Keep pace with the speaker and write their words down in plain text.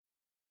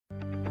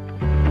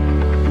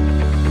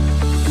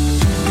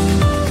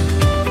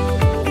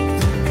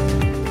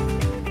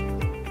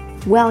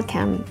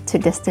Welcome to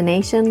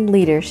Destination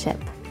Leadership,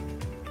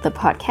 the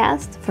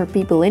podcast for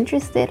people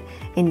interested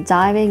in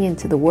diving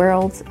into the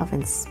worlds of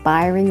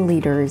inspiring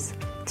leaders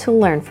to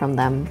learn from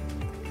them.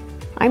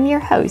 I'm your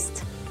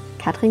host,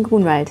 Katrin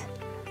Grunwald,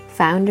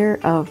 founder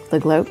of the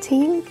Globe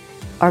Team,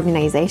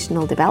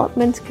 organizational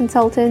development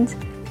consultant,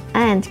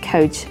 and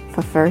coach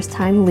for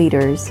first-time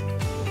leaders.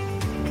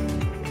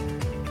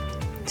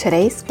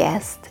 Today's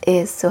guest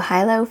is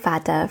Suhaila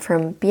Ufata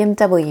from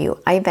BMW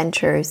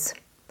iVentures.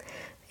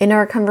 In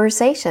our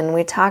conversation,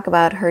 we talk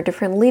about her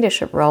different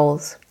leadership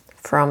roles,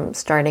 from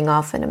starting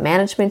off in a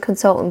management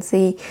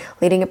consultancy,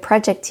 leading a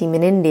project team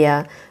in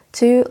India,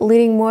 to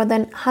leading more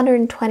than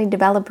 120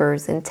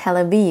 developers in Tel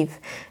Aviv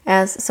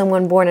as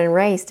someone born and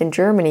raised in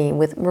Germany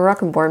with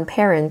Moroccan-born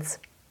parents.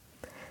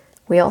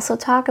 We also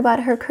talk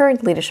about her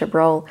current leadership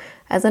role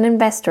as an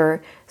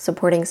investor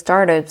supporting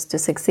startups to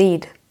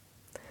succeed.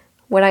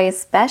 What I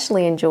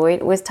especially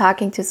enjoyed was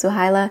talking to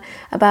Suhaila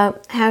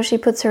about how she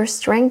puts her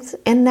strengths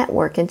and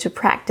network into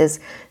practice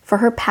for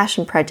her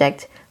passion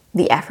project,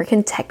 the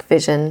African Tech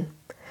Vision.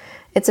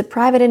 It's a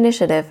private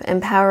initiative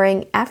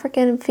empowering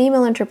African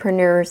female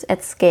entrepreneurs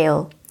at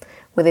scale,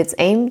 with its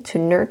aim to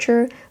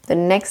nurture the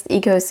next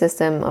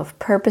ecosystem of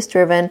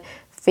purpose-driven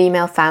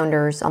female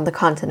founders on the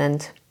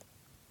continent.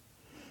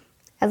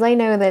 As I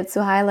know that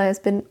Suhaila has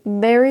been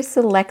very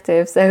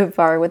selective so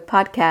far with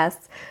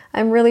podcasts,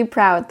 I'm really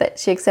proud that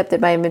she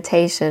accepted my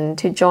invitation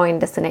to join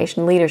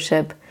Destination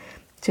Leadership,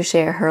 to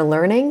share her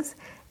learnings,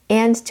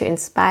 and to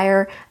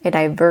inspire a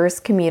diverse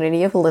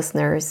community of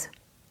listeners.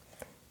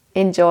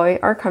 Enjoy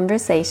our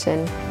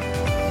conversation.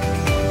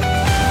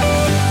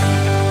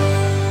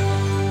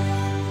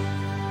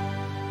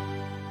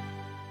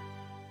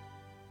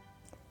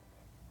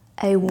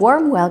 A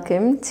warm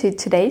welcome to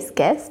today's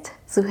guest,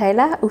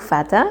 Suhaila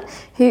Ufata,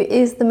 who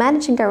is the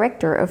Managing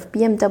Director of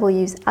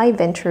BMW's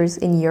iVentures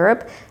in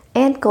Europe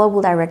and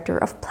Global Director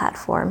of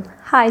Platform.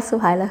 Hi,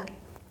 Suhaila.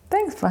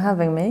 Thanks for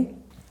having me.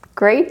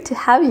 Great to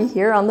have you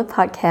here on the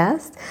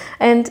podcast.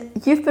 And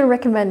you've been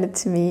recommended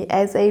to me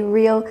as a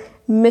real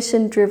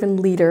mission-driven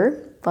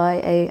leader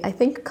by I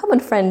think, common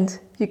friend,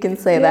 you can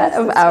say that,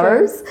 of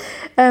ours.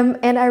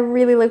 And I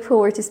really look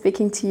forward to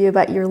speaking to you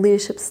about your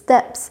leadership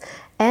steps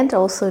and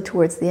also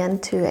towards the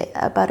end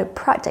about a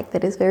project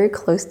that is very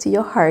close to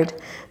your heart.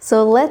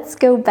 So let's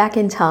go back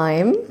in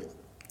time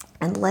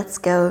and let's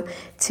go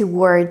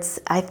towards,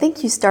 I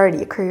think you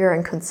started your career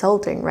in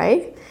consulting,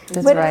 right?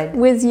 That's right.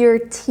 What was your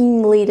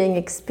team leading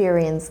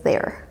experience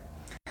there?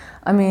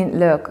 I mean,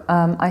 look,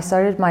 I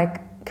started my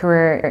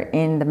career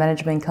in the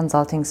management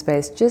consulting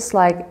space just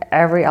like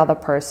every other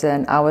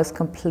person. I was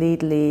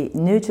completely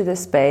new to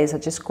this space. I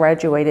just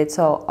graduated,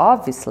 so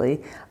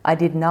obviously I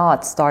did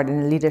not start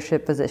in a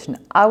leadership position.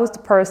 I was the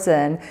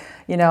person,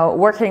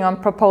 working on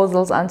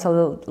proposals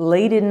until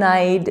late at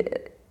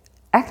night,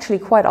 actually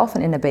quite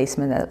often in the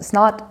basement. It's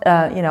not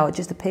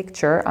just a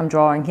picture I'm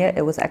drawing here.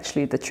 It was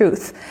actually the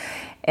truth.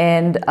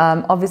 And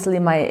obviously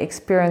my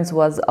experience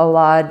was a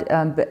lot,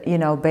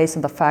 based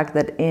on the fact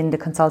that in the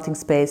consulting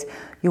space,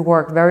 you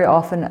work very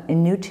often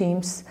in new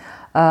teams,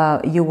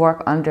 you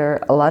work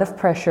under a lot of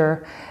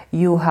pressure,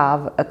 you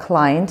have a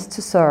client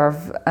to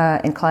serve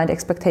and client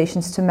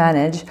expectations to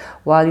manage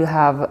while you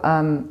have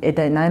a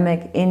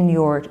dynamic in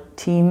your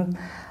team.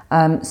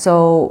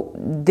 So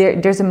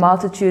there's a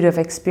multitude of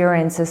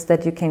experiences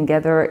that you can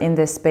gather in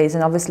this space,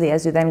 and obviously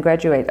as you then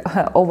graduate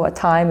over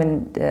time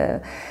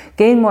and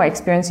gain more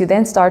experience, you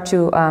then start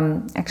to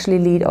actually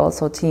lead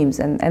also teams,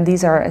 and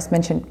these are, as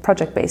mentioned,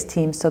 project-based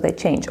teams, so they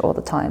change all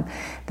the time.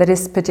 That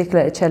is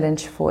particularly a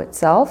challenge for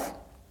itself.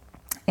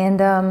 And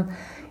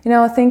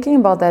thinking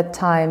about that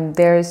time,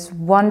 there's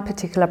one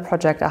particular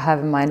project I have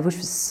in mind which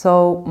was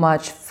so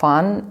much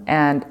fun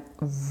and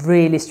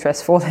really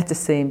stressful at the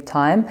same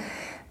time.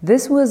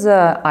 This was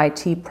an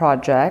IT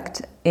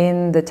project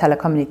in the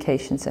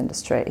telecommunications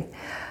industry.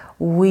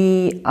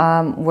 We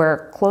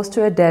were close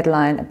to a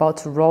deadline, about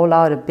to roll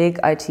out a big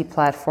IT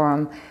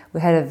platform.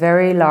 We had a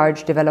very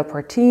large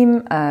developer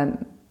team.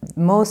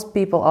 Most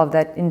people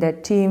in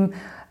that team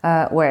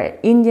were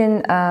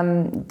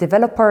Indian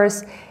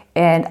developers,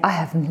 and I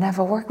have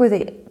never worked with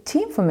a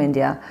team from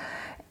India.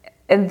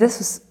 And this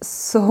was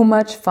so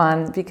much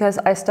fun because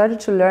I started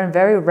to learn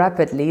very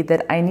rapidly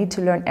that I need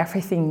to learn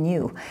everything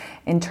new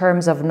in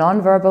terms of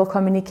nonverbal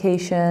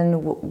communication,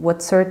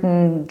 what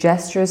certain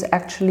gestures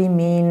actually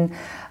mean,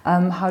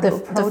 how to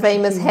approach the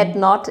famous head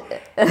nod.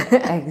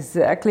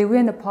 Exactly.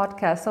 We're in a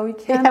podcast, so we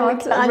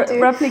cannot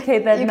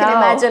replicate that now. You can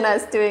imagine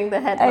us doing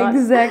the head nod.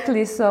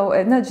 Exactly. So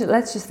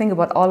let's just think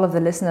about all of the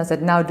listeners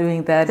that now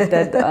doing that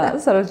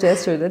sort of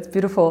gesture. That's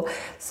beautiful.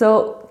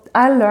 So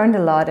I learned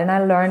a lot, and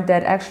I learned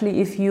that actually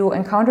if you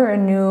encounter a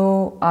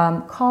new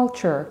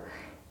culture,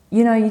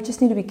 you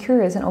just need to be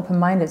curious and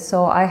open-minded.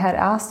 So I had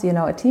asked,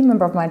 a team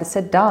member of mine to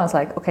sit down. It's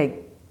like, okay,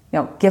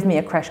 give me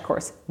a crash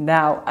course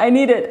now. I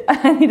need it.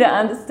 I need to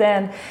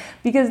understand,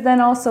 because then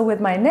also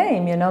with my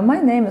name, my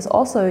name is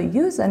also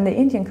used in the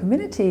Indian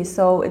community.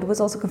 So it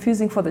was also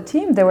confusing for the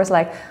team. There was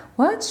like,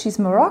 what? She's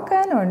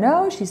Moroccan, or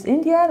no, she's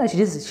Indian. Or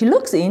she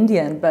looks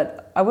Indian,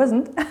 but I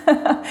wasn't.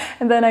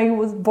 And then I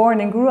was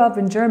born and grew up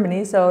in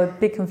Germany. So a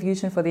big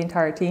confusion for the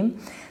entire team.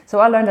 So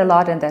I learned a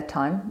lot in that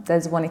time.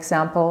 That's one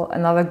example.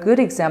 Another good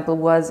example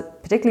was,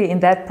 particularly in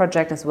that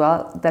project as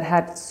well, that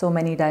had so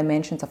many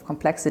dimensions of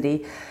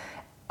complexity,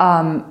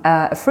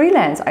 a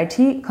freelance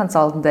IT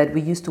consultant that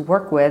we used to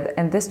work with,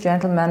 and this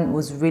gentleman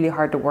was really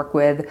hard to work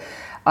with.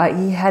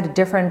 He had a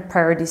different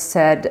priority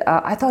set.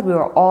 I thought we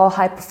were all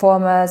high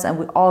performers and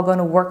we're all going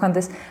to work on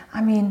this.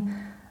 I mean,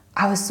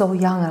 I was so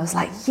young. I was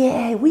like,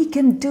 yeah, we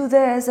can do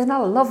this and I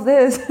love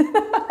this.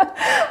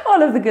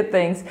 All of the good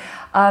things.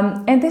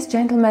 And this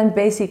gentleman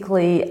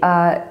basically,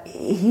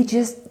 he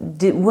just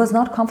was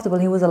not comfortable.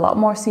 He was a lot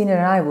more senior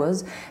than I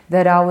was,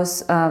 that I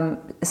was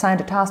assigned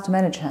a task to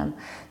manage him.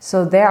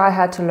 So there I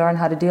had to learn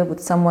how to deal with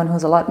someone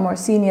who's a lot more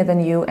senior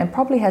than you and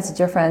probably has a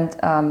different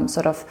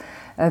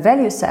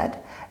value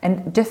set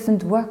and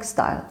different work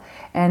style.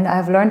 And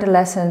I've learned a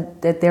lesson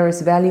that there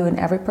is value in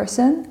every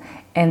person,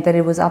 and that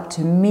it was up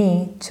to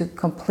me to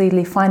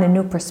completely find a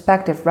new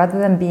perspective rather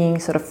than being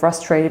sort of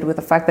frustrated with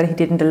the fact that he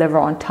didn't deliver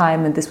on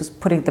time and this was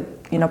putting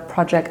the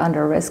project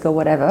under risk or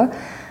whatever.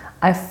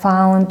 I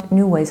found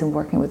new ways of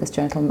working with this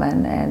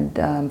gentleman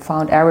and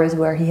found areas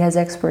where he has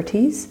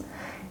expertise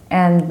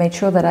and made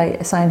sure that I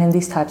assign him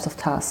these types of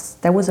tasks.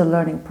 That was a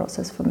learning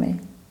process for me.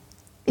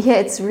 Yeah,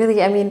 it's really,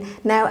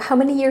 now how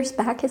many years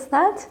back is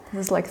that? It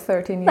was like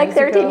 13 years Like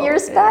 13 ago.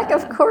 years back,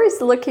 of course,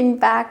 looking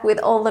back with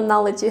all the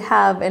knowledge you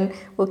have and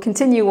will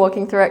continue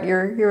walking throughout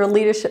your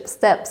leadership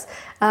steps.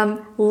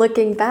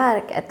 Looking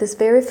back at this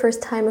very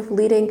first time of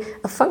leading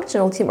a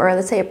functional team, or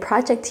let's say a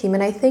project team,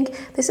 and I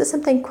think this is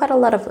something quite a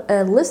lot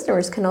of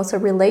listeners can also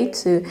relate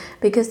to,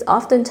 because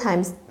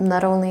oftentimes,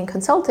 not only in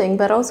consulting,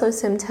 but also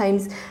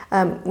sometimes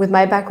with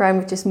my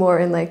background, which is more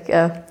in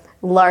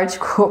large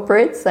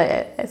corporates,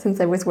 since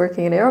I was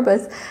working in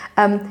Airbus,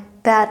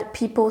 that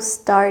people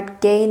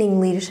start gaining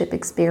leadership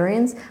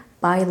experience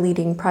by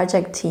leading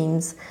project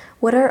teams.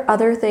 What are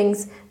other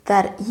things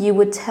that you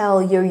would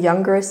tell your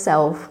younger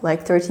self,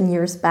 like 13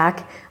 years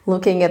back,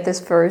 looking at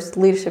this first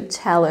leadership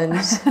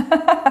challenge?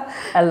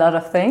 A lot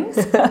of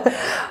things.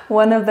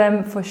 One of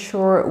them for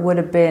sure would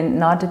have been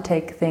not to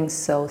take things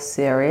so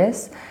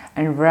serious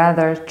and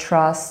rather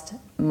trust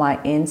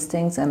my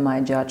instincts and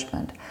my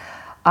judgment.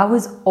 I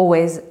was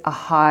always a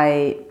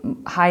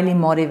highly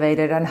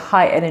motivated and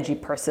high energy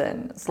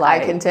person. It's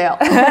like, I can tell.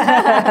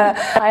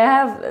 I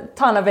have a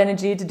ton of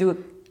energy to do a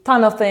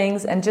ton of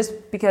things, and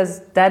just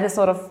because that is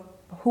sort of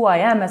who I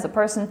am as a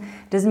person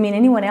doesn't mean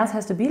anyone else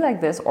has to be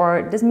like this,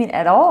 or doesn't mean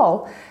at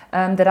all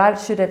that I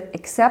should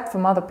accept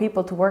from other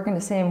people to work in the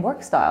same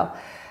work style.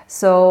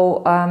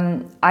 So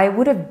I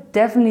would have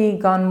definitely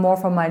gone more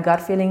from my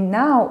gut feeling.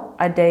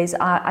 Nowadays,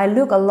 I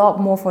look a lot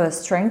more for the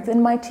strength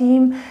in my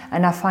team,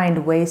 and I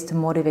find ways to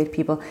motivate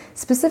people.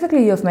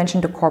 Specifically, you have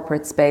mentioned the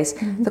corporate space.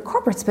 Mm-hmm. The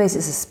corporate space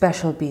is a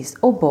special beast.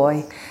 Oh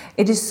boy,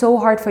 it is so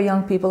hard for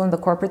young people in the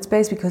corporate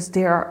space because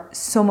they are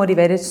so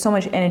motivated, so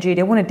much energy.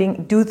 They want to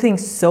do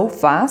things so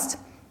fast.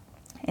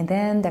 And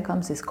then there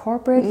comes this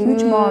corporate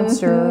huge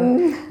monster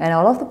and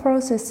all of the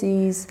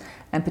processes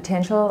and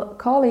potential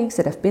colleagues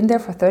that have been there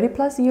for 30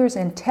 plus years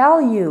and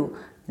tell you,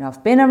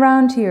 I've been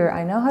around here,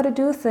 I know how to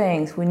do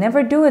things, we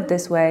never do it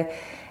this way.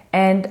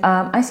 And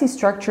I see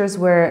structures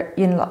where,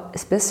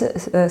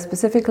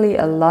 specifically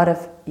a lot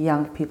of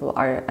young people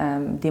are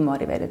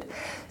demotivated.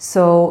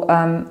 So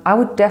I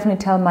would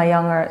definitely tell my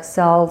younger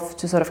self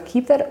to sort of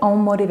keep that own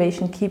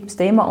motivation,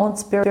 stay in my own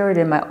spirit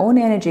and my own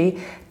energy,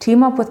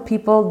 team up with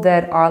people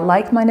that are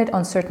like-minded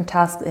on certain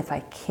tasks if I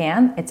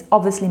can. It's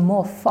obviously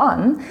more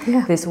fun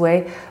this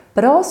way,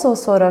 but also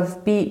sort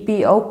of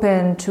be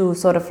open to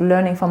sort of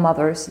learning from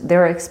others,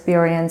 their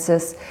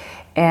experiences,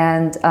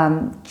 and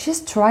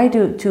just try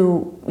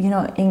to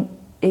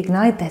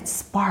ignite that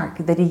spark,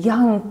 that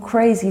young,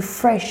 crazy,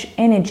 fresh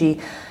energy.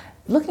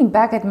 Looking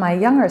back at my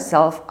younger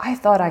self, I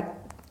thought I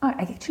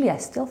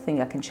still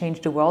think I can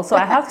change the world, so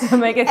I have to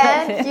make it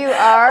happen. And you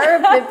are,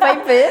 bit by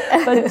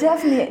bit. But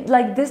definitely,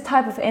 like this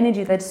type of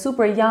energy, that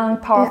super young,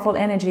 powerful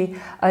energy,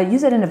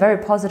 use it in a very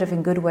positive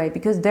and good way,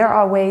 because there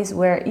are ways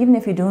where even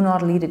if you do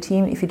not lead a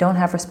team, if you don't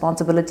have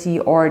responsibility,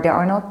 or there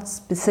are not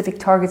specific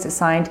targets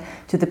assigned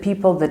to the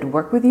people that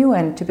work with you,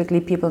 and typically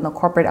people in the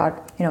corporate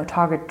are,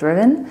 target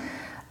driven,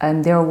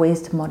 there are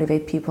ways to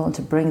motivate people and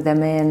to bring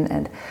them in.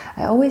 And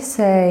I always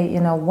say,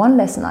 one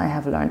lesson I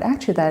have learned,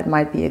 actually that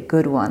might be a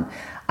good one.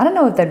 I don't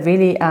know if that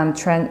really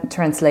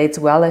translates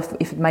well, if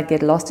it might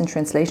get lost in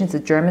translation. It's a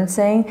German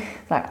saying.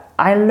 Like,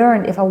 I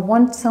learned if I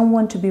want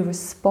someone to be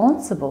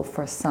responsible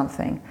for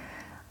something,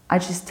 I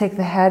just take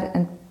the head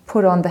and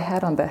put on the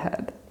hat on their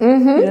head,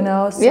 you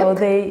know, so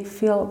they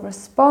feel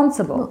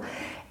responsible.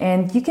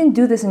 And you can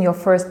do this in your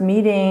first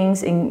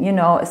meetings, in, you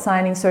know,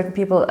 assigning certain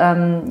people,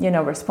 you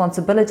know,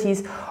 responsibilities,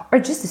 or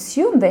just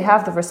assume they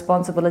have the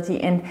responsibility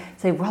and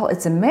say, well,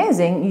 it's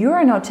amazing. You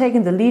are now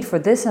taking the lead for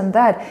this and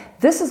that.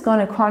 This is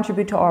going to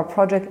contribute to our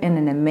project in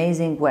an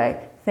amazing way.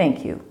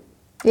 Thank you.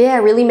 Yeah,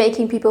 really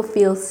making people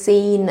feel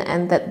seen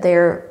and that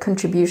their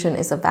contribution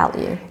is of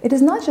value. It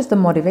is not just the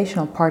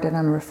motivational part that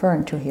I'm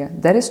referring to here.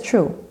 That is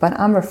true. But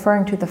I'm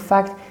referring to the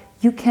fact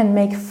you can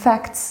make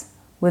facts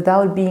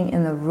without being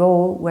in a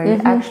role where you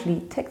actually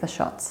take the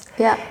shots.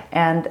 Yeah.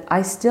 And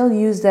I still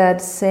use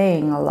that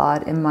saying a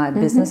lot in my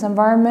business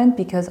environment,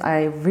 because I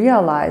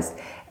realized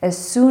as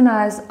soon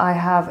as I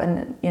have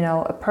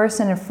a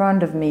person in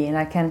front of me and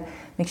I can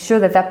make sure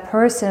that that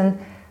person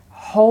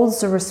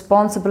holds the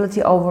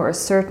responsibility over a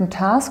certain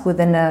task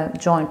within a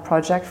joint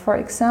project, for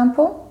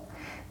example,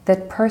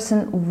 that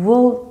person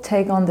will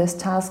take on this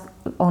task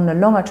on the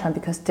longer term,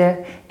 because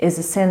there is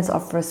a sense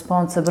of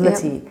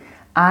responsibility. Yep.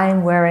 I'm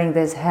wearing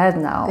this hat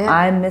now. Yeah.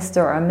 I'm Mr.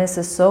 or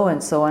Mrs.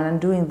 So-and-so, and I'm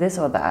doing this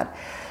or that.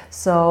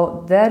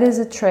 So that is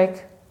a trick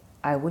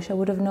I wish I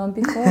would have known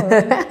before.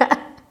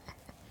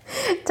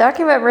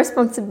 Talking about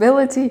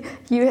responsibility,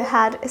 you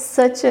had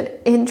such an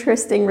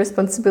interesting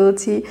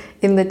responsibility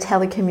in the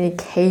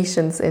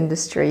telecommunications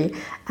industry.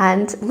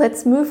 And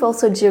let's move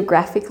also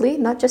geographically,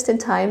 not just in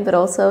time, but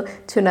also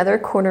to another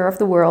corner of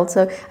the world.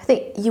 So I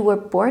think you were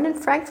born in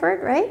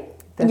Frankfurt, right?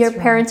 Your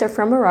parents are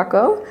from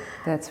Morocco.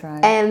 That's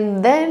right.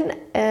 And then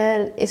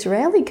an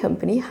Israeli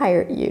company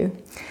hired you.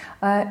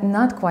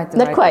 Not quite.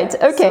 Not quite,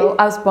 okay. So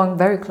I was born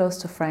very close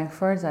to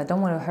Frankfurt. I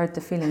don't want to hurt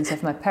the feelings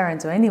of my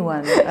parents or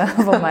anyone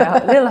from my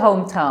little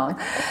hometown.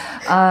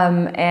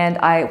 And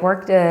I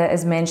worked,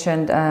 as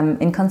mentioned,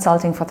 in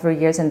consulting for 3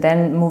 years, and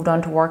then moved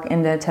on to work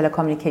in the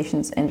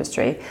telecommunications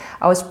industry.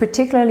 I was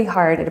particularly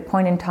hired at a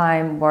point in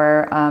time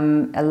where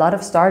a lot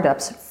of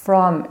startups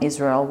from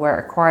Israel were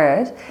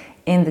acquired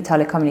in the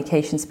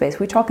telecommunications space.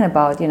 We're talking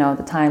about,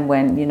 the time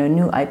when,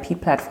 new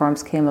IP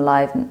platforms came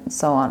alive and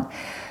so on.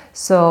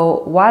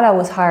 So while I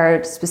was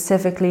hired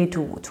specifically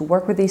to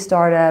work with these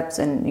startups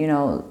and,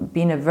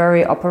 be in a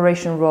very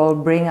operational role,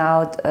 bring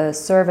out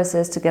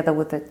services together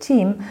with the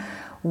team,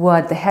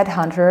 what the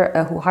headhunter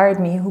who hired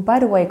me, who by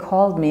the way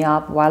called me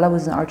up while I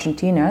was in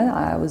Argentina.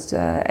 I was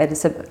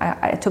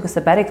I took a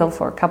sabbatical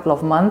for a couple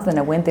of months, and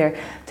I went there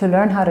to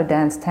learn how to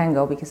dance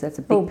tango, because that's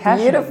a big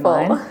passion of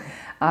mine.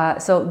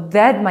 So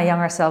that my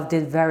younger self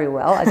did very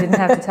well. I didn't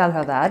have to tell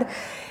her that.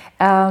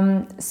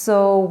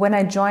 So when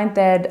I joined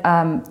that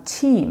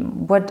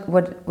team,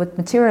 what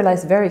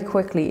materialized very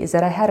quickly is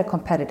that I had a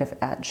competitive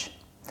edge.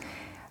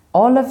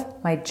 All of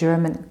my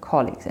German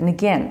colleagues, and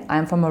again,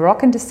 I'm from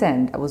Moroccan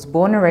descent. I was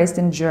born and raised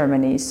in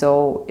Germany, so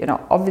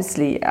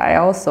obviously I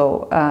also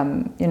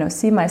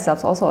see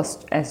myself also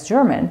as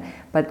German.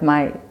 But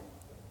my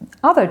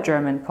other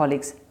German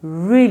colleagues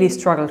really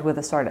struggled with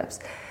the startups.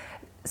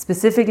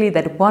 Specifically,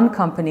 that one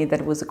company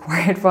that was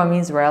acquired from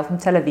Israel, from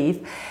Tel Aviv.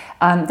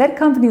 That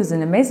company was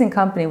an amazing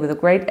company with a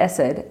great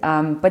asset,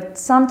 but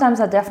sometimes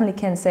I definitely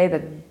can say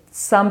that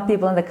some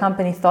people in the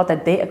company thought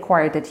that they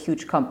acquired that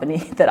huge company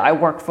that I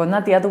worked for,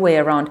 not the other way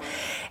around.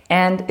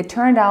 And it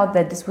turned out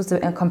that this was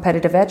a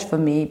competitive edge for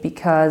me,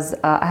 because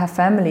I have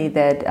family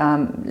that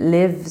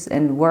lives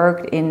and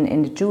worked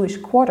in the Jewish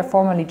Quarter,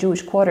 formerly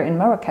Jewish Quarter in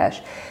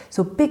Marrakesh.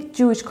 So big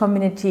Jewish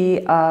community,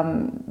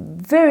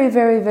 very,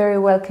 very, very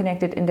well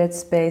connected in that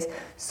space.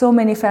 So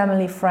many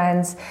family,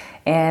 friends,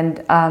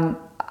 and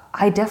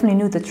I definitely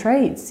knew the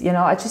trades.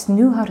 I just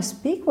knew how to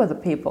speak with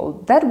the people.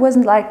 That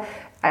wasn't like,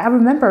 I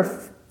remember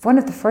one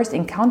of the first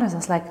encounters, I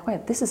was like,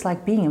 wait, this is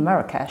like being in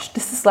Marrakesh.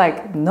 This is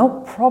like no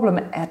problem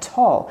at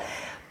all.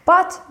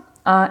 But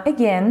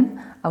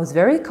again, I was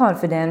very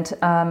confident,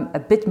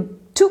 a bit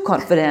too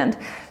confident.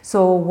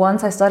 So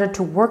once I started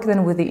to work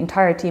then with the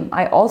entire team,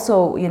 I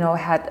also,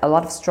 had a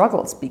lot of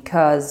struggles,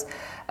 because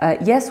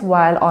yes,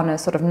 while on a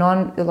sort of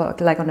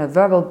on a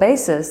verbal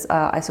basis,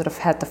 I sort of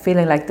had the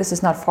feeling like this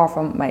is not far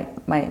from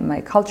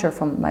my culture,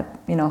 from my,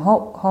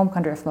 home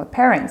country of my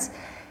parents.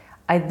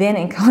 I then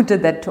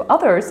encountered that to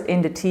others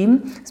in the team,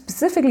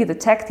 specifically the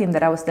tech team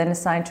that I was then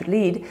assigned to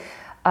lead.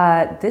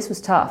 This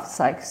was tough. It's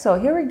like, so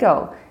here we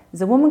go.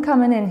 There's a woman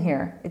coming in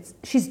here.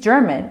 She's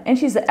German and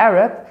she's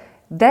Arab.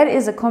 That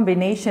is a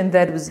combination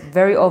that was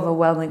very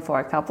overwhelming for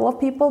a couple of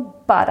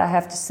people. But I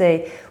have to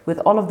say, with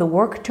all of the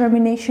work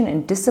determination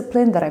and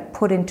discipline that I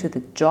put into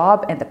the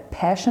job and the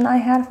passion I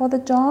had for the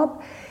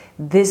job,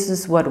 this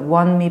is what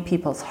won me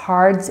people's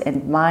hearts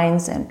and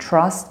minds and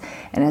trust,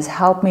 and has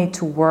helped me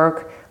to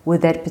work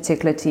with that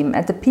particular team.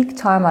 At the peak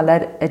time, I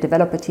led a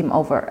developer team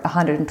over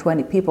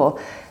 120 people.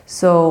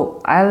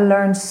 So I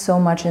learned so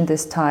much in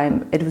this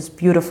time. It was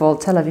beautiful.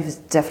 Tel Aviv is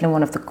definitely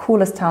one of the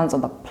coolest towns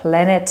on the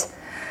planet.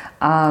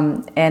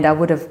 And I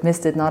would have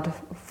missed it not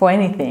for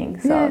anything.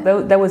 So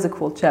that was a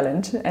cool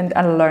challenge. And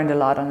I learned a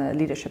lot on a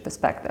leadership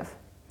perspective.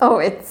 Oh,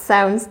 it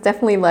sounds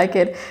definitely like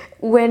it.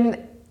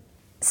 When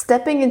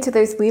Stepping into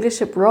those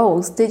leadership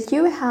roles, did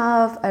you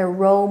have a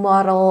role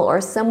model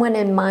or someone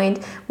in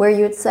mind where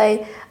you would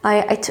say,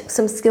 I took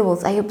some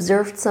skills, I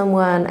observed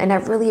someone, and I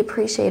really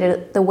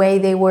appreciated the way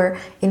they were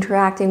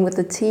interacting with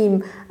the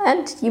team,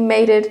 and you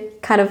made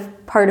it kind of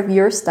part of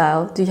your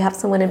style? Do you have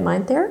someone in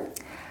mind there?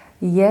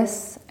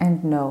 Yes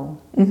and no.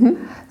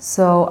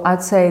 So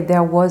I'd say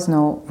there was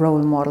no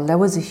role model. That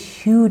was a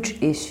huge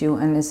issue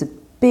and is a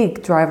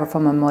big driver for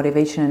my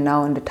motivation and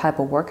now in the type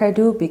of work I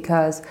do,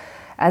 because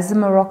as a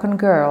Moroccan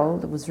girl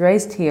that was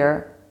raised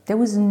here, there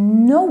was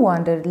no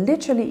one that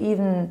literally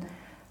even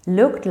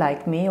looked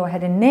like me or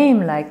had a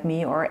name like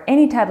me or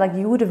any type, like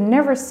you would have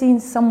never seen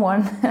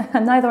someone,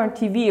 neither on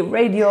TV,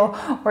 radio,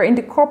 or in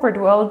the corporate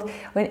world,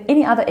 or in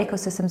any other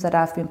ecosystems that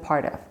I've been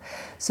part of.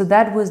 So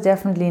that was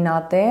definitely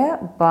not there,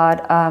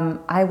 but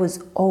I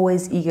was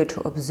always eager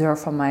to observe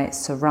from my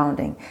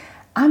surrounding.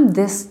 I'm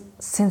this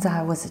since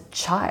I was a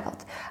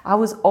child. I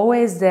was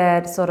always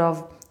that sort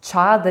of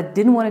child that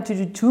didn't want to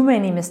do too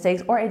many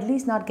mistakes, or at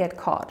least not get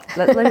caught.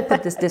 Let me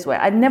put this way.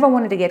 I never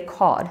wanted to get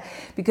caught,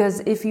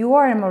 because if you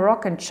are a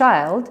Moroccan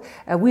child,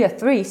 we are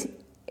three.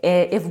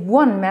 If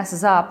one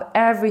messes up,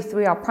 every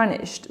three are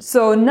punished.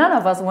 So none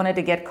of us wanted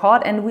to get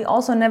caught, and we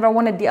also never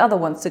wanted the other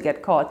ones to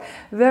get caught.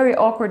 Very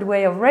awkward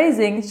way of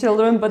raising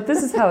children, but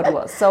this is how it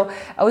was. So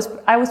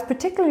I was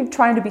particularly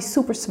trying to be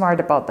super smart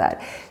about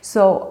that.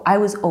 So I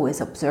was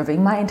always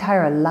observing. My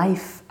entire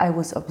life I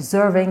was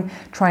observing,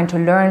 trying to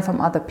learn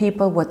from other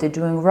people what they're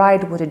doing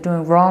right, what they're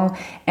doing wrong.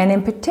 And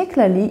in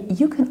particularly,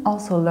 you can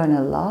also learn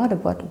a lot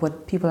about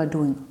what people are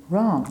doing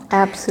wrong.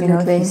 Absolutely.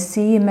 You know, if you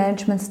see a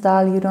management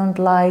style you don't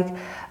like,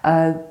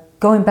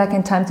 going back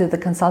in time to the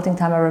consulting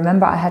time, I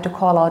remember I had to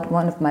call out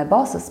one of my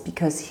bosses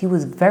because he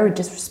was very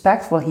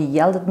disrespectful. He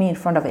yelled at me in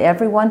front of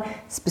everyone,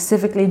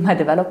 specifically my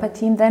developer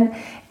team then.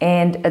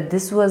 And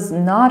this was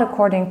not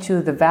according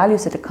to the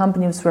values that the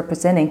company was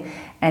representing.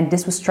 And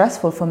this was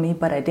stressful for me,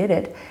 but I did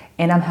it.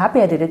 And I'm happy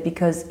I did it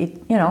because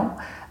it,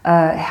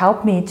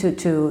 helped me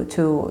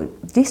to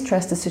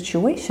de-stress the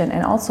situation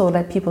and also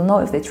let people know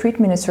if they treat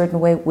me in a certain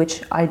way,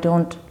 which I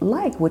don't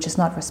like, which is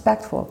not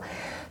respectful.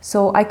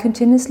 So I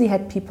continuously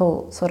had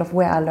people sort of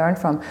where I learned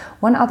from.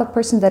 One other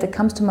person that it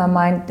comes to my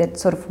mind that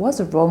sort of was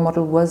a role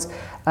model was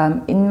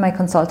in my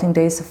consulting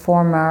days, a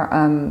former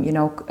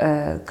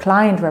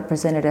client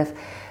representative.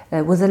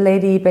 Was a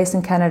lady based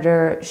in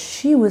Canada.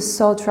 She was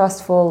so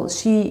trustful.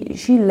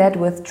 She led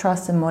with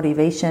trust and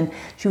motivation.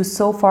 She was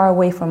so far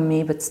away from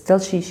me, but still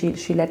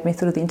she led me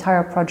through the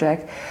entire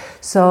project.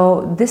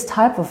 So this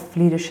type of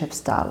leadership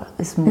style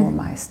is more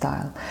my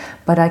style.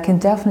 But I can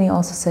definitely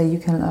also say you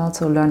can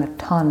also learn a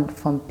ton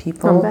from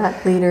people. From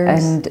bad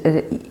leaders.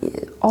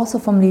 And also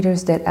from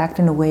leaders that act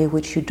in a way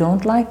which you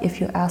don't like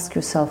if you ask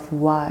yourself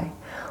why.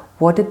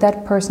 What did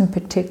that person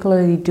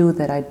particularly do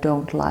that I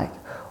don't like?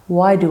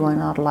 Why do I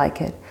not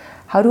like it?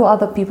 How do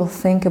other people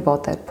think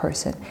about that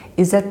person?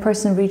 Is that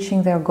person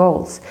reaching their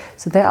goals?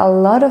 So there are a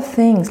lot of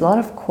things, a lot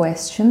of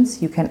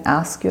questions you can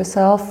ask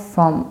yourself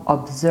from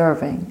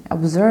observing.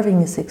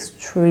 Observing is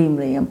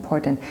extremely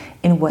important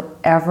in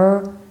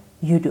whatever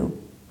you do.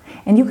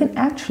 And you can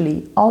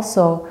actually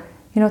also,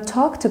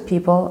 talk to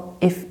people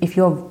if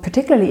you're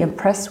particularly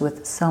impressed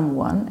with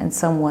someone and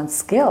someone's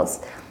skills.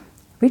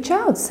 Reach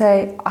out,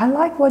 say, I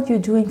like what you're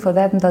doing for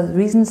that and the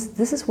reasons.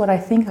 This is what I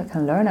think I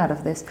can learn out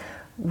of this.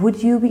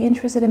 Would you be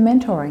interested in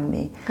mentoring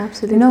me?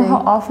 Absolutely. You know how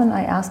often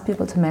I ask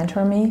people to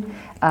mentor me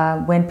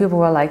when people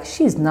were like,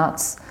 she's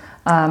nuts.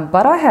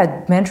 But I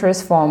had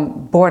mentors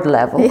from board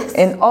level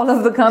in all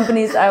of the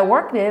companies I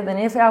worked with. And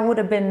if I would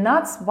have been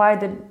nuts, why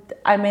did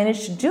I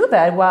manage to do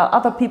that while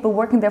other people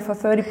working there for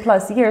 30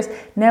 plus years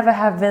never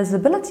have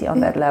visibility on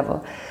that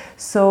level?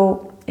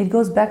 So it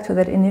goes back to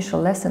that initial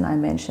lesson I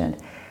mentioned.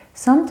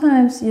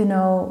 Sometimes,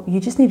 you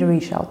just need to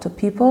reach out to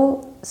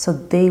people so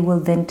they will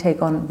then take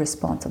on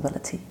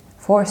responsibility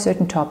for a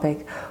certain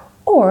topic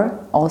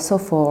or also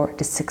for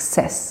the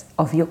success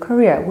of your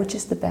career, which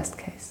is the best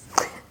case.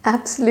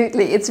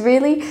 Absolutely. It's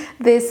really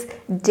this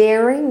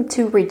daring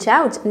to reach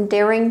out and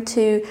daring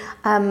to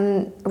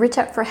reach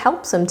out for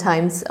help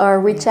sometimes, or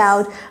reach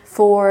out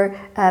for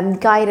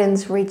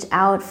guidance, reach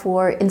out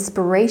for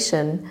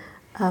inspiration.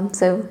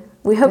 So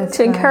we hope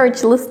to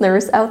encourage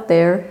listeners out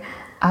there.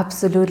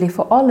 Absolutely.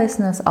 For all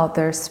listeners out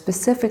there,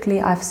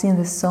 specifically, I've seen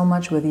this so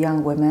much with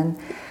young women.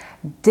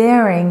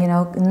 Daring,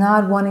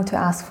 not wanting to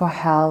ask for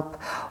help,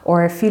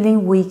 or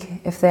feeling weak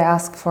if they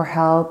ask for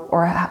help,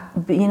 or,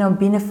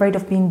 being afraid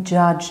of being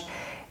judged.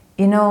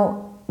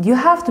 You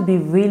have to be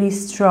really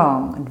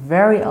strong and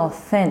very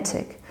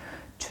authentic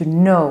to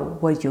know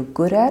what you're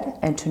good at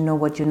and to know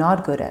what you're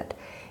not good at.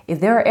 If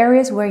there are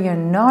areas where you're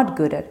not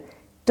good at,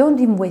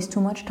 don't even waste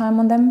too much time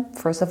on them,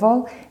 first of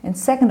all. And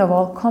second of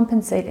all,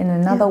 compensate in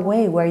another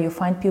way where you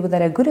find people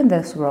that are good in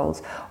those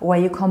roles, or where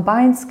you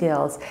combine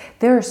skills.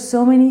 There are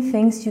so many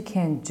things you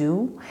can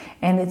do.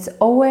 And it's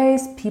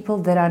always people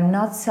that are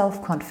not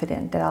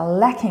self-confident, that are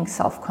lacking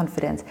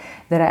self-confidence,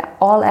 that are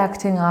all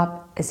acting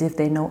up as if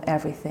they know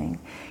everything.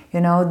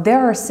 There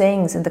are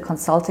sayings in the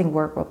consulting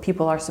work where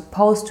people are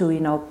supposed to,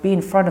 be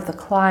in front of the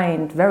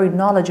client, very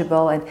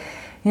knowledgeable, and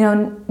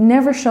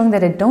never showing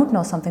that I don't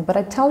know something, but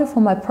I tell you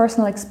from my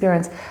personal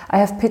experience, I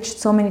have pitched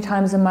so many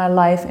times in my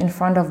life in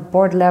front of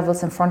board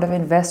levels, in front of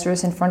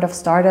investors, in front of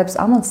startups.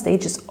 I'm on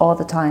stages all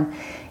the time.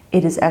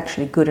 It is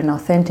actually good and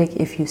authentic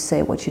if you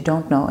say what you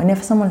don't know. And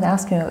if someone's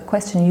asking you a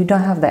question and you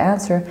don't have the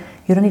answer,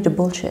 you don't need to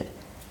bullshit.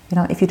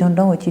 If you don't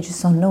know it, you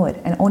just don't know it,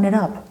 and own it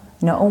up.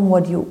 Own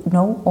what you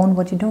know, own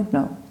what you don't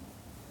know.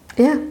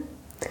 Yeah.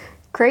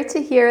 Great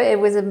to hear. It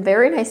was a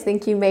very nice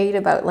thing you made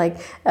about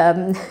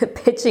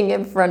pitching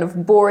in front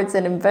of boards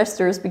and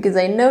investors, because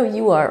I know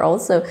you are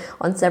also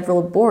on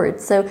several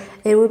boards. So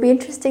it would be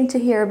interesting to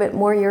hear a bit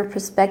more your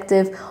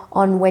perspective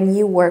on when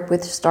you work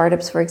with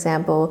startups, for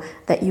example,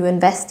 that you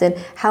invest in.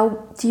 How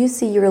do you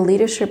see your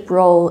leadership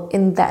role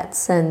in that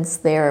sense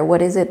there?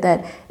 What is it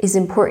that is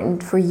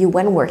important for you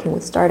when working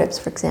with startups,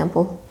 for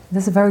example?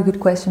 That's a very good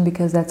question,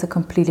 because that's a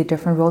completely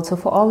different role. So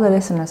for all the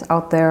listeners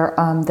out there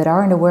that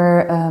aren't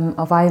aware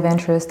of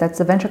iVentures, that's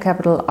the venture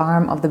capital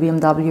arm of the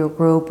BMW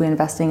Group. We're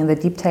investing in the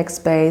deep tech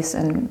space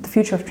and the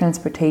future of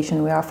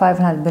transportation. We are a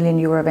 €500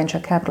 million venture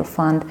capital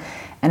fund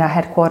and are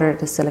headquartered at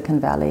the Silicon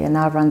Valley. And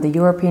I run the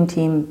European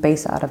team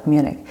based out of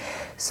Munich.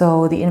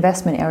 So the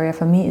investment area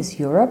for me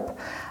is Europe.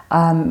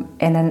 And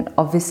then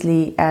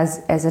obviously as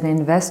an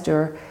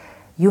investor,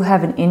 you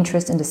have an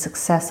interest in the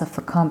success of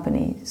the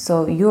company.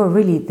 So you're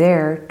really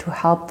there to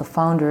help the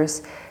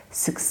founders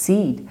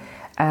succeed.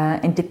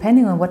 And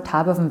depending on what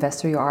type of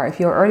investor you are, if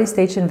you're an early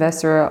stage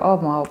investor, oh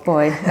my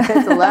boy,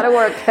 it's a lot of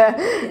work.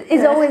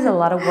 It's always a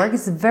lot of work.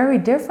 It's very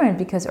different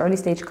because early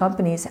stage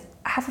companies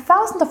have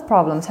thousands of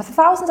problems, have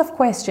thousands of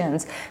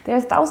questions. There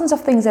are thousands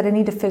of things that they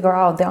need to figure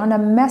out. They're under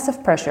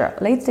massive pressure.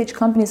 Late stage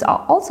companies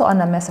are also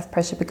under massive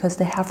pressure because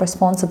they have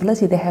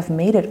responsibility. They have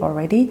made it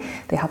already.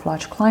 They have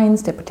large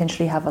clients. They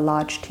potentially have a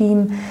large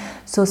team.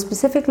 So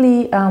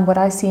specifically what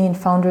I see in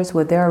founders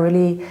where they're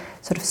really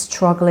sort of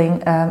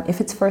struggling,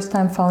 if it's first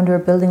time founder,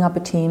 building up a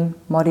team,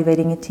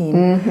 motivating a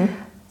team,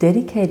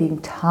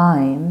 dedicating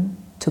time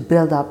to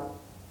build up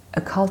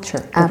a culture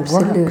that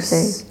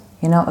works.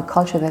 A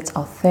culture that's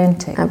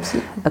authentic,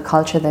 a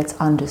culture that's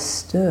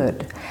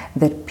understood,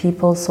 that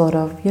people sort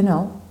of,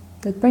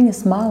 that bring a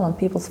smile on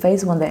people's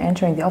face when they're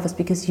entering the office,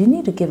 because you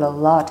need to give a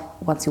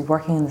lot once you're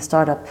working in the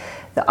startup.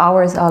 The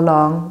hours are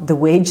long, the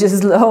wage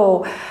is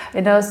low,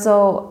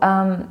 so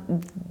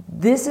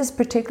this is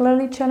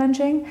particularly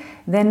challenging.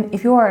 Then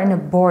if you are in a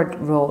board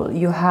role,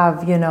 you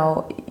have,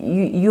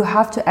 you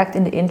have to act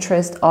in the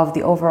interest of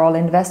the overall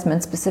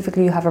investment.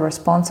 Specifically, you have a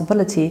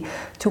responsibility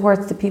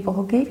towards the people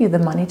who gave you the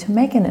money to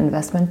make an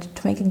investment,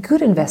 to make a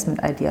good investment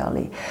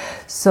ideally.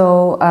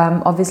 So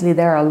obviously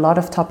there are a lot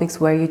of topics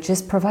where you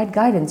just provide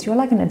guidance. You're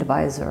like an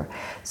advisor.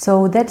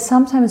 So that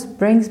sometimes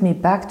brings me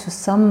back to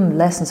some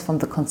lessons from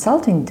the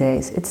consulting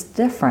days. It's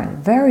different,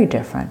 very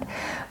different.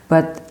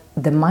 But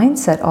the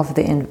mindset of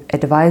the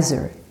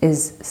advisor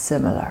is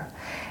similar.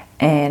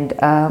 And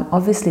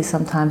obviously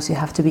sometimes you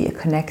have to be a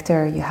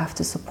connector, you have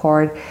to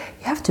support,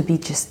 you have to be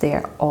just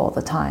there all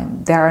the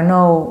time. There are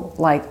no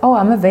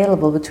I'm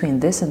available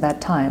between this and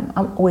that time.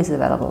 I'm always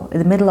available. In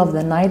the middle of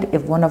the night,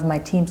 if one of my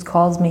teams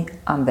calls me,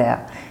 I'm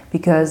there.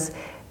 Because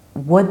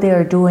what they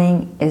are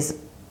doing is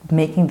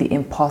making the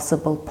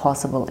impossible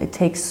possible. It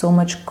takes so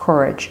much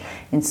courage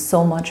and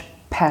so much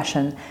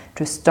passion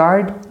to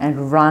start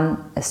and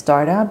run a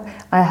startup.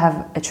 I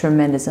have a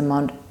tremendous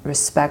amount of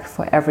respect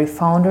for every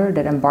founder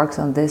that embarks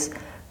on this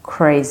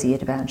crazy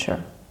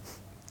adventure.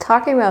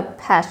 Talking about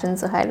passion,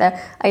 Suhaila,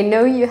 I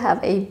know you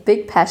have a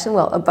big passion,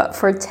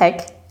 for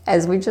tech,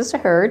 as we just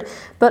heard,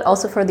 but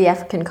also for the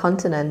African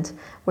continent,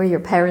 where your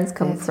parents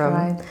come from.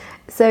 Right.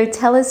 So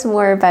tell us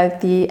more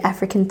about the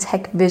African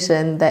tech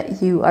vision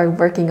that you are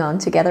working on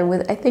together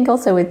with, I think,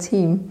 also a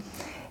team.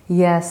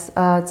 Yes,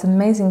 it's an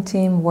amazing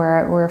team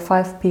where we're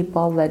 5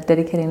 people that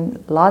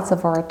dedicating lots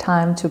of our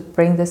time to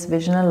bring this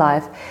vision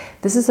alive.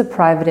 This is a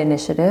private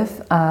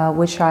initiative,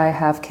 which I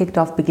have kicked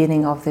off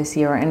beginning of this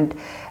year. And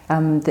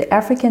the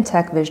African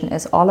Tech Vision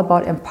is all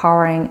about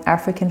empowering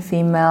African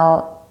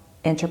female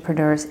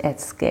entrepreneurs at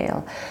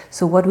scale.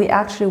 So what we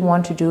actually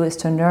want to do is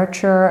to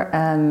nurture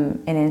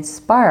and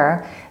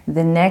inspire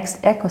the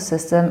next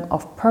ecosystem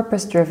of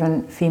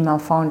purpose-driven female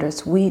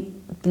founders. We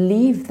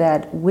believe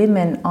that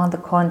women on the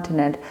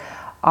continent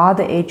are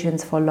the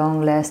agents for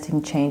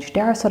long-lasting change. They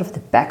are sort of the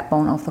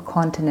backbone of the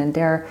continent.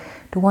 They're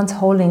the ones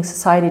holding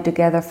society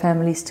together,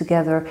 families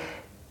together,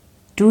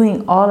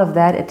 doing all of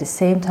that at the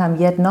same time,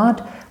 yet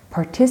not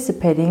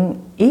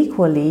participating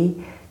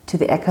equally to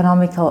the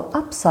economical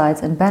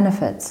upsides and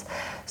benefits.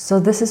 So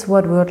this is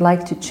what we would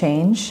like to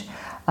change.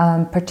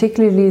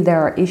 Particularly,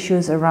 there are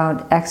issues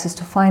around access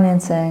to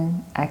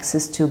financing,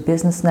 access to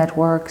business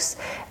networks,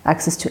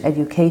 access to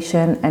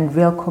education, and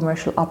real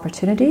commercial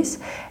opportunities.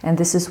 And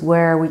this is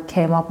where we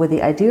came up with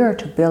the idea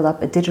to build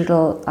up a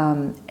digital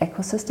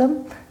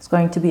ecosystem. It's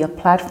going to be a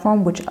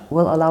platform which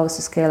will allow us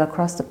to scale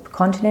across the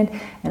continent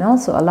and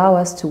also allow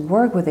us to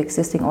work with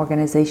existing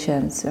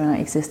organizations,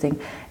 existing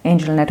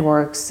angel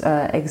networks,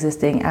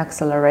 existing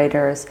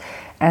accelerators,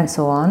 and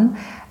so on.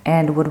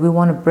 And what we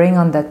want to bring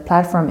on that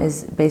platform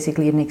is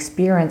basically an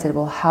experience that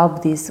will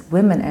help these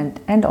women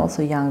and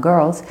also young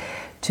girls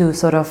to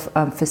sort of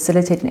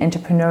facilitate an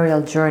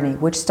entrepreneurial journey,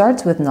 which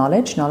starts with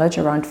knowledge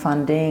around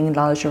funding,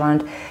 knowledge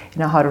around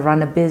how to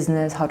run a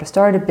business, how to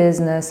start a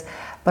business,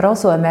 but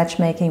also a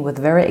matchmaking with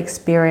very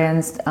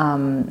experienced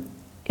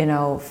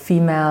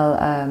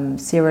female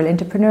serial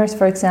entrepreneurs,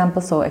 for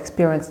example, so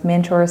experienced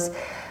mentors.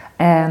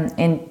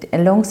 And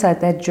alongside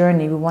that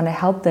journey, we want to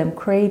help them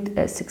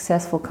create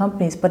successful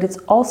companies, but it's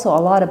also a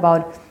lot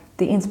about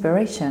the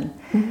inspiration.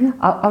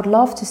 I would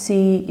love to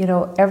see,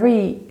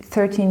 every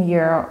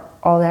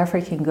 13-year-old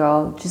African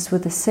girl just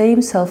with the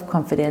same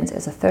self-confidence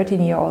as a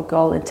 13-year-old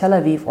girl in Tel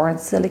Aviv or in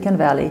Silicon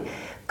Valley,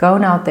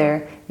 going out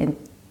there and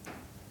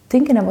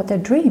thinking about their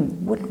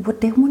dream,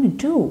 what they want to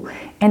do,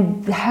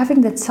 and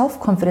having that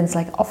self-confidence,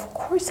 like, of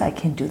course I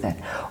can do that.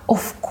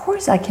 Of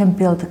course I can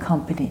build a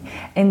company.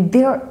 And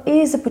there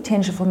is a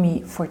potential for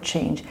me for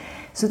change.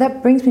 So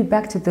that brings me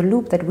back to the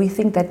loop that we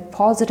think that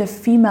positive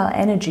female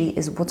energy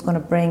is what's going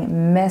to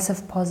bring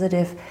massive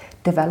positive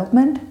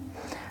development.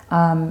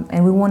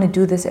 And we want to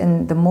do this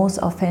in the most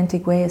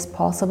authentic way as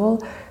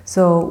possible.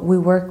 So we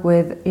work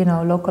with,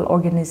 local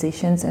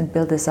organizations and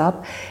build this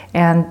up.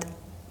 And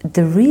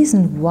the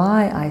reason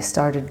why I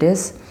started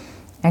this,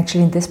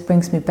 actually, this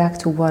brings me back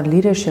to one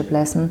leadership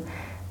lesson,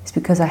 is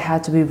because I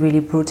had to be really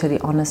brutally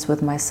honest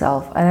with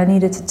myself. And I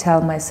needed to tell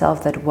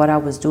myself that what I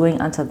was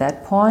doing until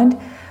that point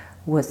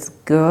was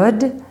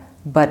good,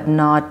 but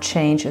not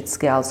change its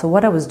scale. So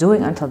what I was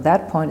doing until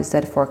that point is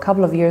that for a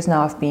couple of years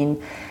now, I've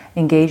been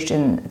engaged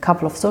in a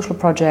couple of social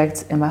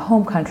projects in my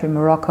home country,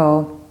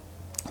 Morocco,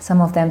 some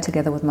of them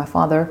together with my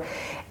father.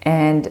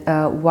 And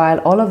while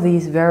all of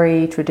these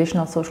very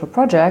traditional social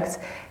projects,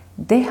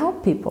 they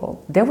help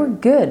people, they were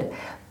good.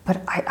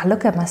 But I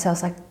look at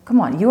myself like, come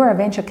on, you are a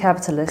venture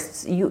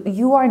capitalist.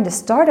 You are in the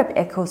startup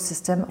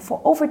ecosystem for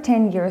over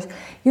 10 years.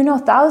 You know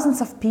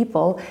thousands of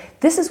people.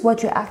 This is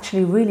what you're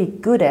actually really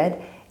good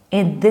at.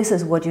 And this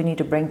is what you need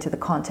to bring to the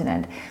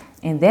continent.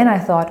 And then I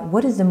thought,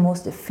 what is the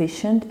most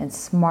efficient and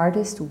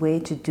smartest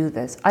way to do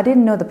this? I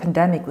didn't know the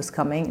pandemic was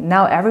coming.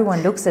 Now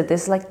everyone looks at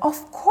this like,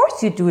 of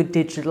course you do it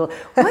digital.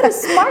 What a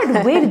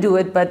smart way to do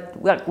it, but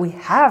we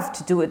have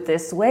to do it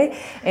this way.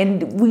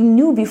 And we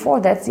knew before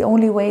that's the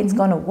only way it's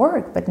going to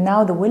work. But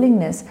now the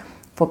willingness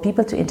for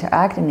people to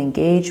interact and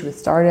engage with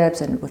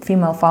startups and with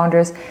female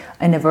founders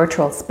in a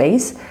virtual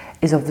space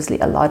is obviously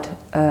a lot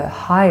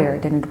higher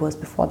than it was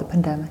before the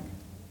pandemic.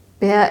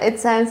 Yeah, it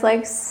sounds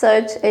like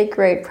such a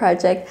great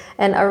project.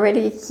 And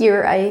already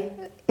here,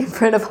 in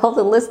front of all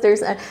the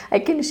listeners, I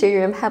can assure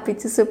you I'm happy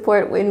to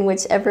support in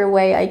whichever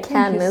way I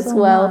can as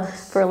well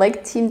for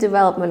like team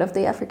development of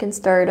the African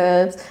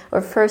startups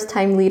or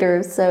first-time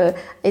leaders. So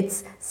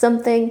it's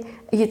something,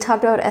 you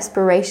talked about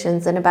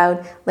aspirations and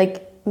about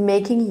like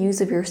making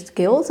use of your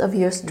skills, of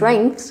your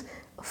strengths,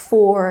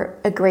 for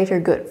a greater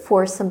good,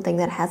 for something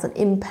that has an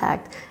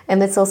impact. And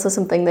that's also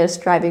something that is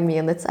driving me.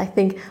 And that's, I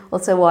think,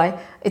 also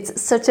why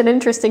it's such an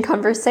interesting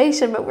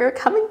conversation, but we're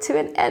coming to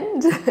an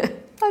end.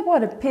 Like,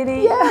 what a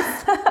pity.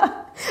 Yes.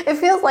 It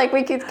feels like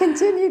we could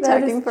continue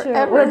talking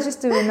forever. We'll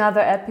just do another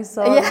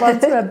episode. Yeah. Well,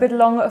 to a bit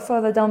longer,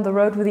 further down the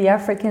road with the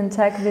African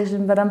Tech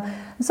Vision. But I'm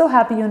so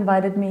happy you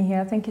invited me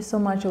here. Thank you so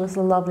much. It was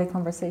a lovely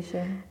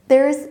conversation.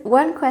 There's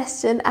one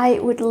question I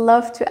would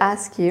love to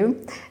ask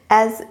you,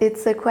 as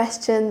it's a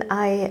question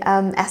I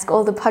ask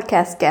all the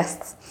podcast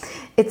guests.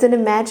 It's an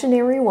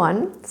imaginary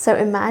one. So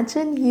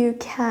imagine you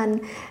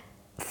can,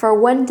 for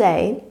one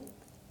day,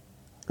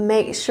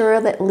 make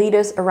sure that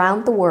leaders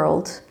around the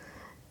world,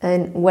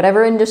 in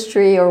whatever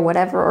industry or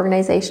whatever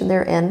organization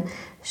they're in,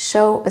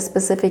 show a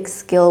specific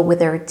skill with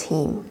their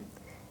team.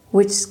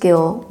 Which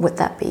skill would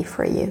that be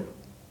for you?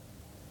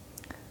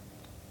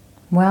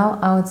 Well,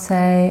 I would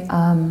say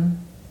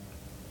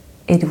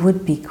it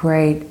would be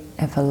great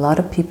if a lot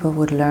of people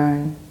would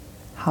learn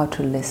how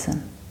to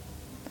listen.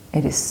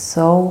 It is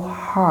so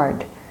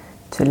hard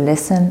to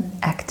listen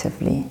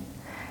actively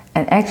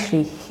and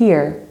actually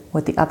hear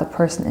what the other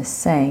person is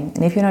saying.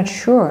 And if you're not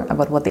sure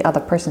about what the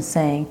other person is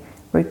saying,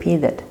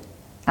 repeat it.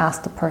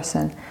 Ask the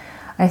person.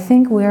 I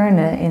think we're in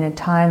a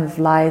time of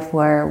life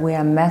where we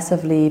are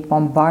massively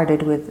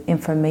bombarded with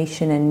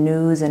information and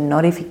news and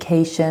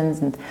notifications.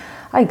 And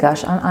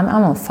I'm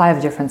on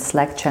 5 different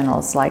Slack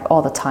channels like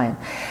all the time.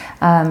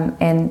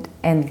 And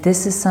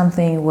this is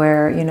something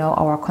where,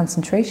 our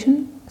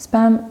concentration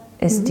span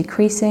is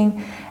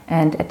decreasing,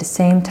 and at the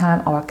same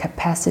time our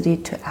capacity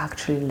to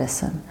actually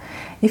listen.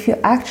 If you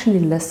actually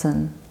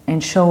listen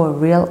and show a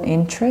real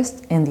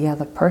interest in the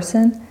other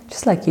person,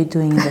 just like you're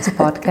doing in this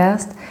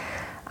podcast,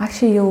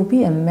 actually you'll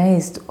be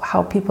amazed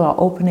how people are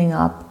opening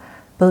up,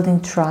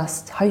 building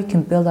trust, how you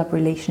can build up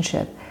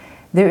relationship.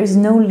 There is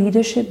no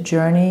leadership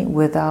journey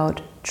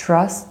without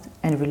trust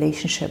and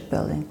relationship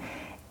building.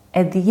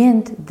 At the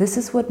end, this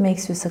is what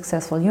makes you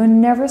successful. You're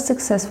never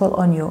successful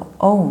on your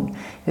own.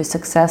 You're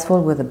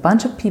successful with a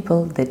bunch of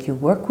people that you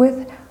work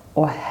with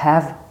or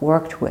have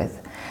worked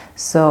with.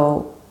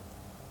 So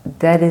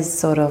that is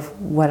sort of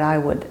what I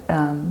would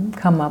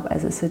come up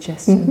as a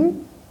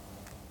suggestion.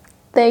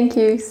 Thank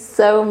you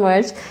so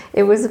much.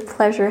 It was a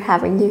pleasure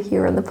having you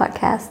here on the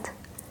podcast.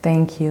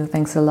 Thank you.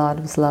 Thanks a lot.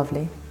 It was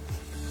lovely.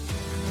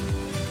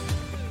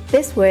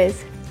 This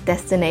was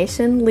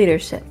Destination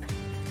Leadership,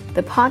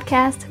 the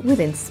podcast with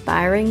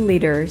inspiring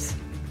leaders.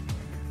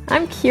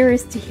 I'm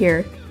curious to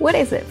hear, what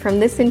is it from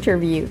this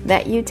interview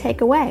that you take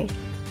away,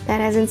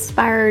 that has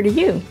inspired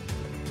you?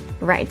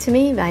 Write to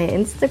me via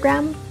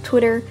Instagram,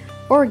 Twitter,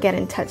 or get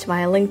in touch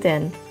via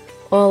LinkedIn,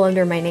 all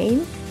under my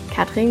name,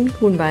 Katrin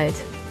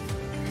Grunwald.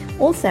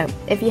 Also,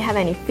 if you have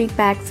any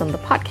feedbacks on the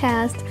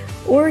podcast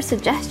or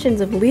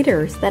suggestions of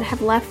leaders that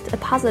have left a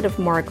positive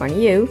mark on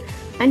you,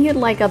 and you'd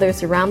like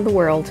others around the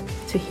world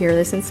to hear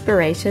this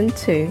inspiration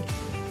too,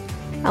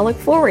 I look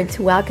forward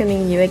to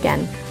welcoming you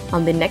again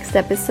on the next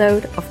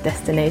episode of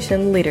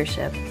Destination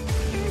Leadership.